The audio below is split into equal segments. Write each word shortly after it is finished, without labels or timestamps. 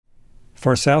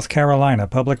For South Carolina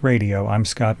Public Radio, I'm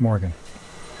Scott Morgan.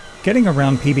 Getting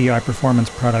around PBI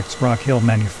Performance Products' Rock Hill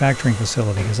manufacturing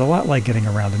facility is a lot like getting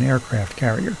around an aircraft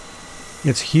carrier.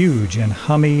 It's huge and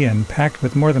hummy and packed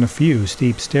with more than a few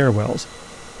steep stairwells.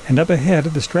 And up ahead,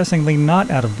 the distressingly not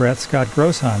out-of-breath Scott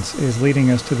Grosshans is leading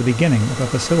us to the beginning of a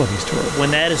facilities tour. When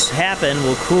that has happened,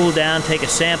 we'll cool down, take a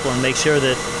sample, and make sure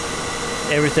that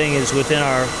everything is within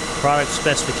our product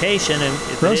specification.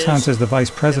 And Grosshans is the Vice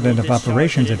President of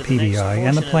Operations at PBI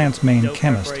and the plant's main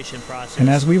chemist. And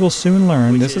as we will soon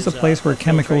learn, this is a place where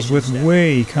chemicals with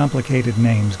way complicated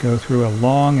names go through a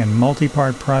long and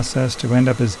multi-part process to end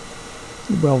up as,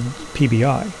 well,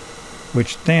 PBI,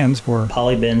 which stands for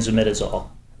polybenzimidizole.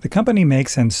 The company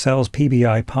makes and sells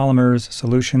PBI polymers,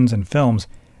 solutions, and films,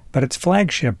 but its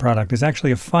flagship product is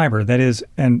actually a fiber that is,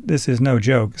 and this is no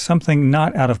joke, something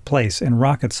not out of place in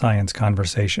rocket science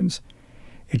conversations.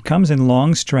 It comes in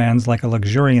long strands like a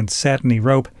luxuriant satiny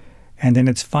rope, and in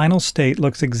its final state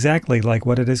looks exactly like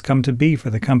what it has come to be for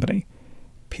the company.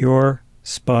 Pure,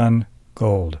 spun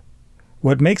gold.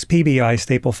 What makes PBI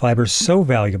staple fibers so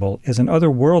valuable is an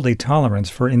otherworldly tolerance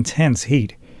for intense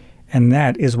heat. And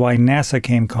that is why NASA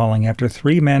came calling after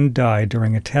 3 men died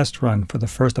during a test run for the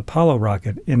first Apollo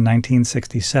rocket in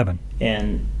 1967.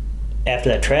 And after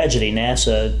that tragedy,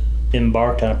 NASA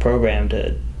embarked on a program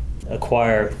to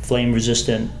acquire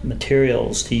flame-resistant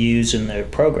materials to use in their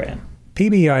program.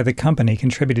 PBI, the company,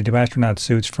 contributed to astronaut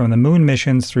suits from the moon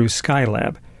missions through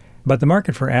Skylab. But the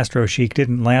market for Astro Chic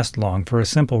didn't last long for a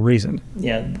simple reason.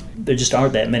 Yeah, there just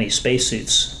aren't that many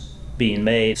spacesuits being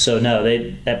made. So no,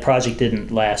 that project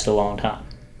didn't last a long time.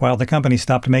 While the company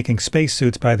stopped making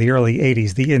spacesuits by the early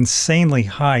 80s, the insanely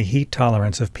high heat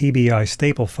tolerance of PBI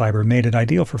staple fiber made it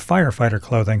ideal for firefighter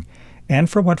clothing and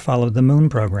for what followed the moon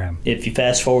program. If you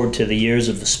fast forward to the years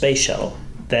of the space shuttle,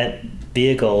 that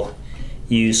vehicle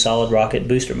used solid rocket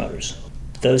booster motors.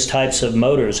 Those types of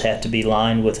motors have to be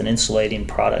lined with an insulating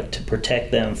product to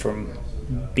protect them from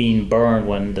being burned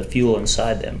when the fuel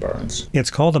inside them burns. It's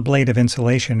called ablative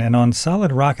insulation, and on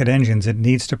solid rocket engines it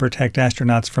needs to protect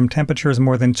astronauts from temperatures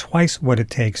more than twice what it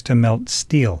takes to melt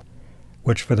steel,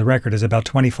 which for the record is about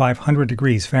 2,500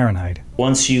 degrees Fahrenheit.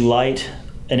 Once you light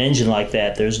an engine like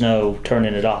that, there's no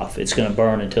turning it off. It's going to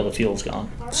burn until the fuel's gone.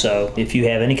 So if you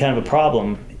have any kind of a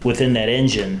problem within that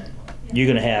engine, you're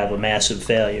going to have a massive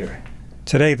failure.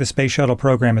 Today, the Space Shuttle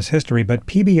program is history, but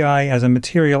PBI as a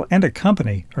material and a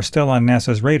company are still on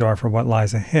NASA's radar for what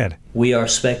lies ahead. We are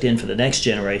spec'd in for the next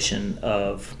generation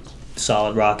of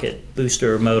solid rocket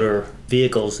booster motor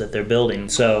vehicles that they're building.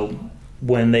 So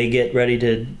when they get ready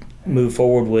to move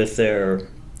forward with their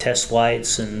test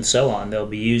flights and so on, they'll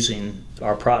be using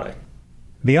our product.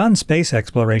 Beyond space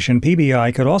exploration,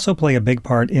 PBI could also play a big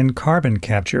part in carbon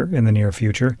capture in the near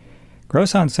future.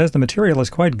 Grosshans says the material is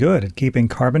quite good at keeping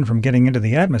carbon from getting into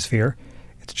the atmosphere.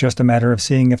 It's just a matter of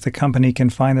seeing if the company can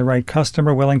find the right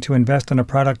customer willing to invest in a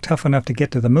product tough enough to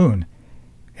get to the moon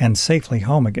and safely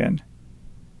home again.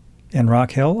 In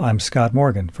Rock Hill, I'm Scott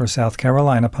Morgan for South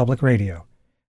Carolina Public Radio.